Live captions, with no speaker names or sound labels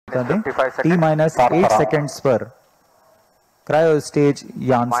T-8 seconds पर cryo stage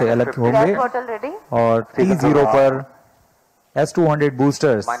यान से अलग होंगे और T0 पर S-200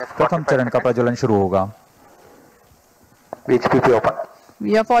 बूस्टर्स प्रथम चरण का प्रज्वलन शुरू होगा।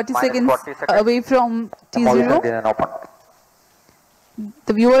 We are 40 seconds away from T0.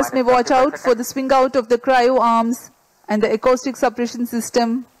 The viewers may watch out for the swing out of the cryo arms and the acoustic suppression system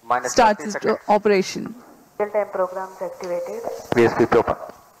starts its operation. Real-time programs activated. VSPP open.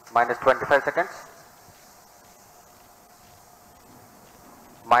 Minus 25 seconds.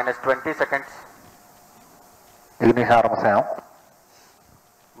 Minus 20 seconds.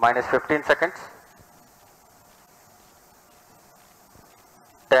 Minus 15 seconds.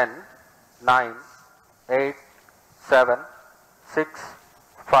 10, 9, 8, 7, 6,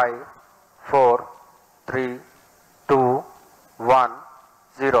 5, 4, 3, 2, 1,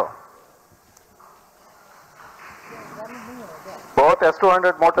 0. Both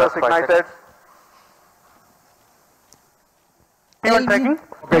S-200 motors ignited.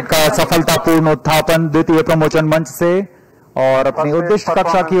 Rocket का सफलतापूर्ण उत्थापन द्वितीय प्रमोचन मंच से और अपनी उद्दिष्ट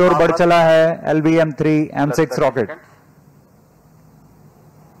कक्षा की ओर बढ़ चला है LVM-3M6 रॉकेट।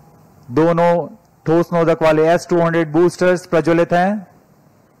 दोनों ठोस नोदक वाले S-200 बूस्टर्स प्रज्वलित हैं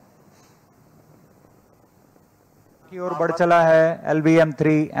की ओर बढ़ चला है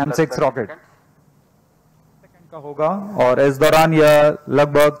LVM-3M6 रॉकेट का होगा और इस दौरान यह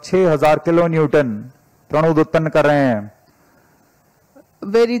लगभग 6000 किलो न्यूटन प्रणोद उत्पन्न कर रहे हैं।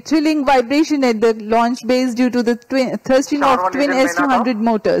 Very thrilling vibration at the launch base due to the thrusting of twin S-200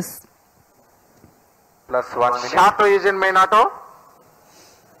 motors. Plus 1 minute. Start to engine main auto.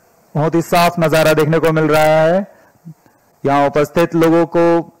 बहुत ही साफ नजारा देखने को मिल रहा है। यहाँ उपस्थित लोगों को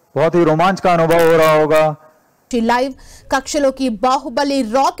बहुत ही रोमांच का अनुभव हो रहा होगा। లైవ్ కక్షలోకి బాహుబలి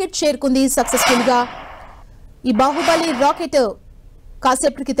రాకెట్ చేరుకుంది సక్సెస్ఫుల్ గా। ఈ బాహుబలి రాకెట్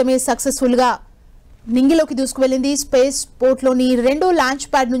కాసేపటి క్రితమే సక్సెస్ఫుల్ గా నింగిలోకి దూసుకువెళ్లింది। స్పేస్ పోర్ట్ లోని రెండో లాంచ్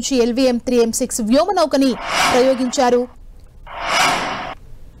ప్యాడ్ నుంచి LVM-3M6 వ్యోమనౌకని ప్రయోగించారు।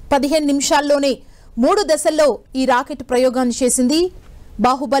 15 నిమిషాల్లోనే 3 దశల్లో ఈ రాకెట్ ప్రయోగాన్ని చేసింది।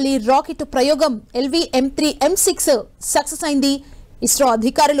 బాహుబలి రాకెట్ ప్రయోగం LVM-3M6 సక్సెస్ అయింది। ఇస్రో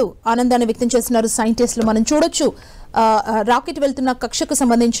అధికారులు ఆనందాన్ని వ్యక్తం చేస్తున్నారు। సైంటిస్టులు మనం చూడొచ్చు రాకెట్ వెళ్తున్న కక్షకు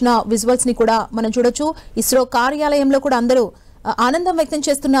సంబంధించిన విజువల్స్ ని కూడా మనం చూడొచ్చు। ఇస్రో కార్యాలయంలో కూడా అందరూ ఆనందం వ్యక్తం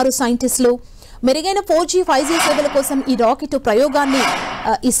చేస్తున్నారు సైంటిస్టులు। మెరుగైన 4G 5G సేవల కోసం ఈ రాకెట్ ప్రయోగాన్ని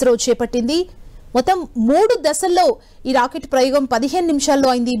ఇస్రో చేపట్టింది। మొత్తం 3 దశల్లో ఈ రాకెట్ ప్రయోగం 15 నిమిషాల్లో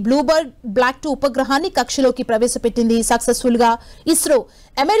అయింది। బ్లూబర్డ్ బ్లాక్ 2 ఉపగ్రహాన్ని కక్షలోకి ప్రవేశపెట్టింది సక్సెస్ఫుల్ గా ఇస్రో।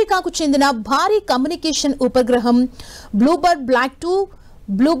 అమెరికాకు చెందిన భారీ కమ్యూనికేషన్ ఉపగ్రహం బ్లూబర్డ్ బ్లాక్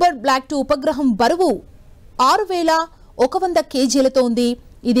 2 ఉపగ్రహం బరువు 6100 kgలతో ఉంది।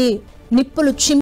 ఇది నిప్పులు